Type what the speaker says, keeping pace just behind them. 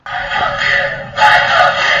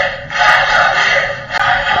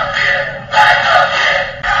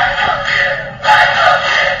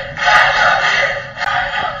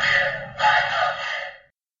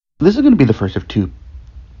This is going to be the first of two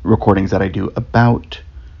recordings that I do about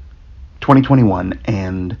 2021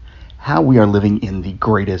 and how we are living in the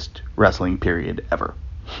greatest wrestling period ever.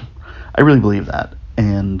 I really believe that.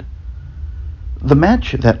 And the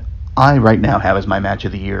match that I right now have as my match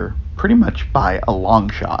of the year, pretty much by a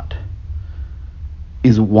long shot,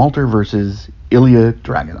 is Walter versus Ilya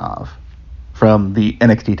Dragunov from the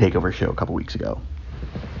NXT TakeOver show a couple weeks ago.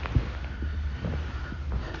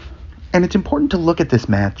 And it's important to look at this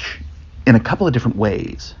match in a couple of different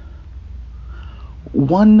ways.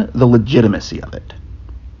 One, the legitimacy of it.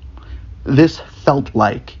 This felt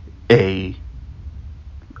like a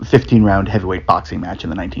 15-round heavyweight boxing match in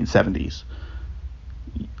the 1970s.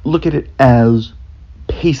 Look at it as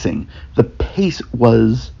pacing. The pace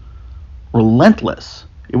was relentless.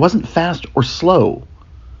 It wasn't fast or slow,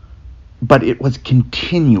 but it was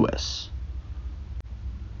continuous.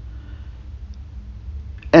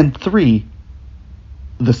 And three,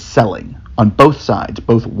 the selling on both sides.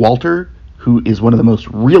 Both Walter, who is one of the most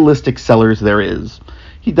realistic sellers there is,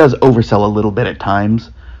 he does oversell a little bit at times,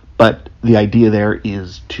 but the idea there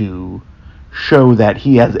is to show that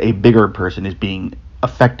he, as a bigger person, is being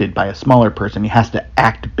affected by a smaller person. He has to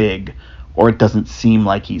act big, or it doesn't seem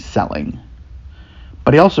like he's selling.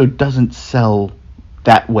 But he also doesn't sell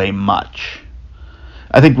that way much.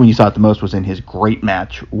 I think when you saw it the most was in his great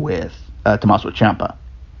match with Tommaso Ciampa.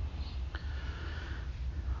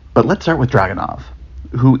 But let's start with Dragunov,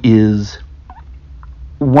 who is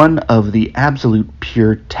one of the absolute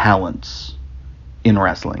pure talents in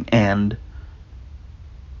wrestling. And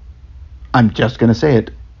I'm just going to say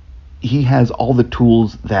it, he has all the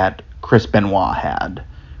tools that Chris Benoit had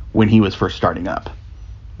when he was first starting up,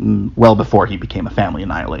 well before he became a family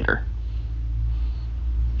annihilator.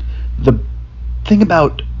 The thing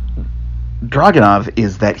about Dragunov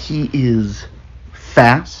is that he is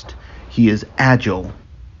fast, he is agile,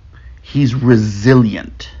 he's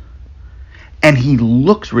resilient, and he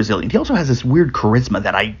looks resilient. He also has this weird charisma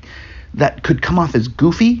that could come off as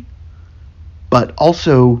goofy, but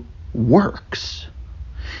also works.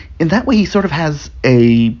 In that way, he sort of has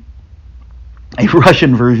a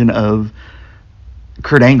Russian version of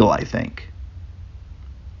Kurt Angle, I think.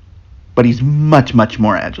 But he's much, much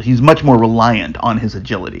more agile. He's much more reliant on his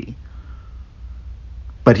agility.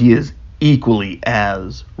 But he is equally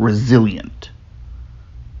as resilient.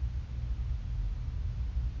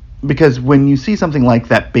 Because when you see something like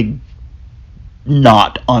that big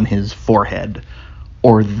knot on his forehead,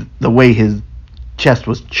 or the way his chest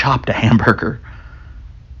was chopped a hamburger,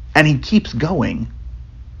 and he keeps going,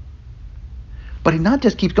 but he not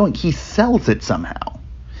just keeps going, he sells it somehow.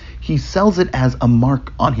 He sells it as a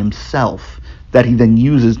mark on himself that he then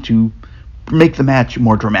uses to make the match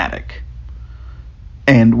more dramatic.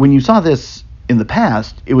 And when you saw this in the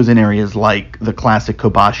past, it was in areas like the classic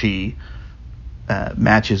Kobashi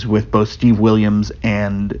matches with both Steve Williams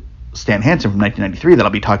and Stan Hansen from 1993 that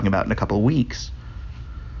I'll be talking about in a couple of weeks.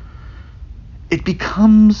 It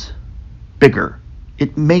becomes bigger.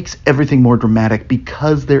 It makes everything more dramatic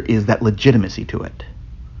because there is that legitimacy to it.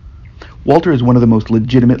 Walter is one of the most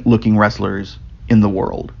legitimate looking wrestlers in the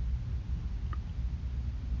world.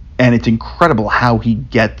 And it's incredible how he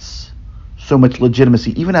gets so much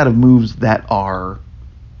legitimacy, even out of moves that are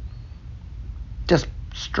just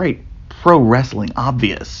straight pro wrestling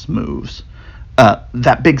obvious moves.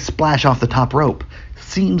 That big splash off the top rope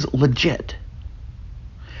seems legit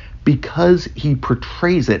because he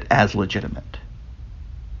portrays it as legitimate.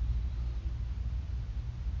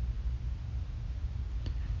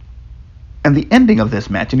 And the ending of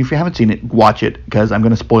this match, and if you haven't seen it, watch it, because I'm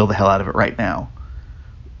going to spoil the hell out of it right now.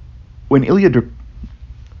 When Ilya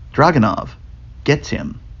Dragunov gets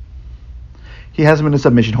him, he has him in a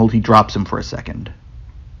submission hold, he drops him for a second.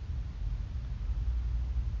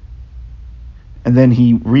 And then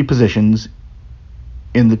he repositions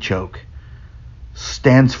in the choke,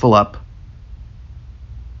 stands full up,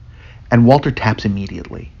 and Walter taps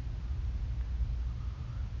immediately.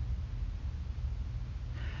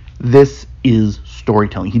 This is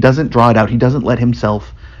storytelling. He doesn't draw it out. He doesn't let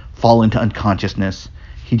himself fall into unconsciousness.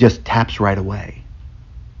 He just taps right away.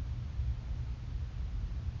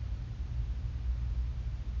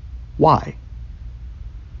 Why?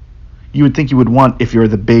 You would think you would want, if you're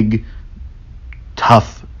the big,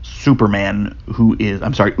 tough Superman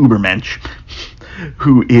Ubermensch,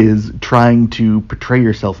 who is trying to portray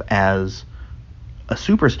yourself as a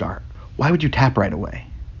superstar, why would you tap right away?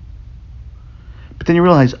 But then you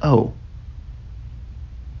realize,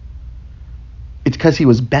 it's because he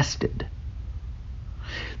was bested.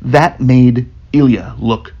 That made Ilya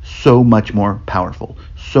look so much more powerful,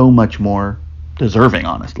 so much more deserving,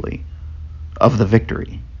 honestly, of the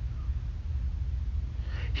victory.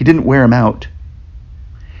 He didn't wear him out.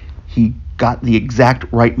 He got the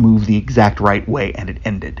exact right move the exact right way, and it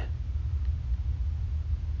ended.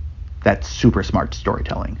 That's super smart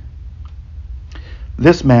storytelling.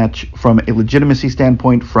 This match, from a legitimacy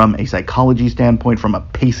standpoint, from a psychology standpoint, from a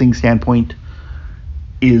pacing standpoint,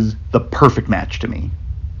 is the perfect match to me.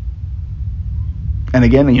 And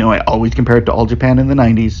again, I always compare it to All Japan in the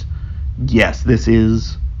 90s. Yes, this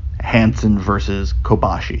is Hansen versus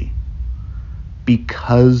Kobashi.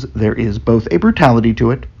 Because there is both a brutality to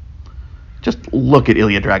it. Just look at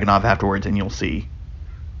Ilya Dragunov afterwards and you'll see.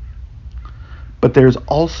 But there's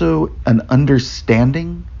also an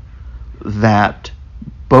understanding that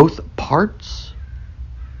both parts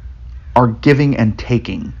are giving and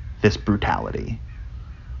taking this brutality.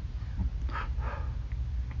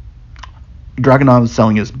 Dragunov's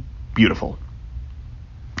selling is beautiful.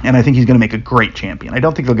 And I think he's going to make a great champion. I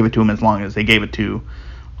don't think they'll give it to him as long as they gave it to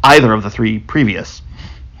either of the three previous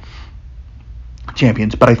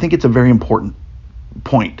champions, but I think it's a very important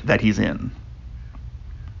point that he's in.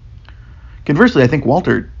 Conversely, I think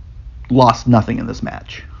Walter lost nothing in this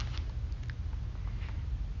match.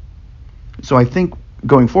 So I think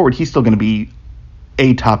going forward, he's still going to be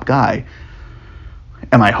a top guy.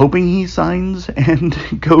 Am I hoping he signs and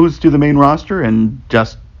goes to the main roster and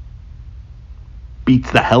just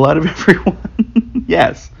beats the hell out of everyone?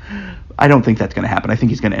 Yes. I don't think that's going to happen. I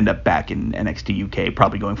think he's going to end up back in NXT UK,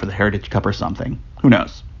 probably going for the Heritage Cup or something. Who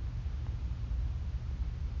knows?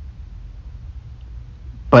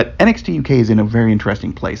 But NXT UK is in a very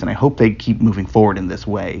interesting place, and I hope they keep moving forward in this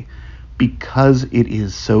way because it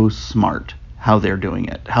is so smart how they're doing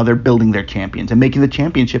it, how they're building their champions and making the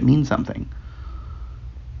championship mean something.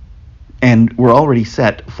 And we're already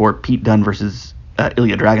set for Pete Dunne versus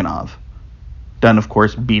Ilya Dragunov. Dunne, of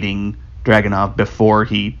course, beating Dragunov before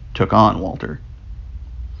he took on Walter.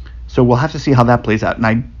 So we'll have to see how that plays out.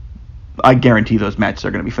 And I guarantee those matches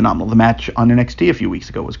are going to be phenomenal. The match on NXT a few weeks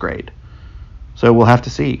ago was great. So we'll have to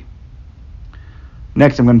see.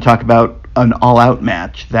 Next, I'm going to talk about an all-out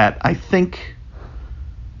match that I think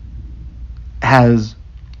has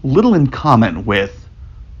little in common with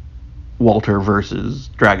Walter versus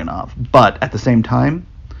Dragunov, but at the same time,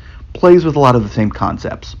 plays with a lot of the same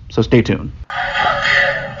concepts. So stay tuned.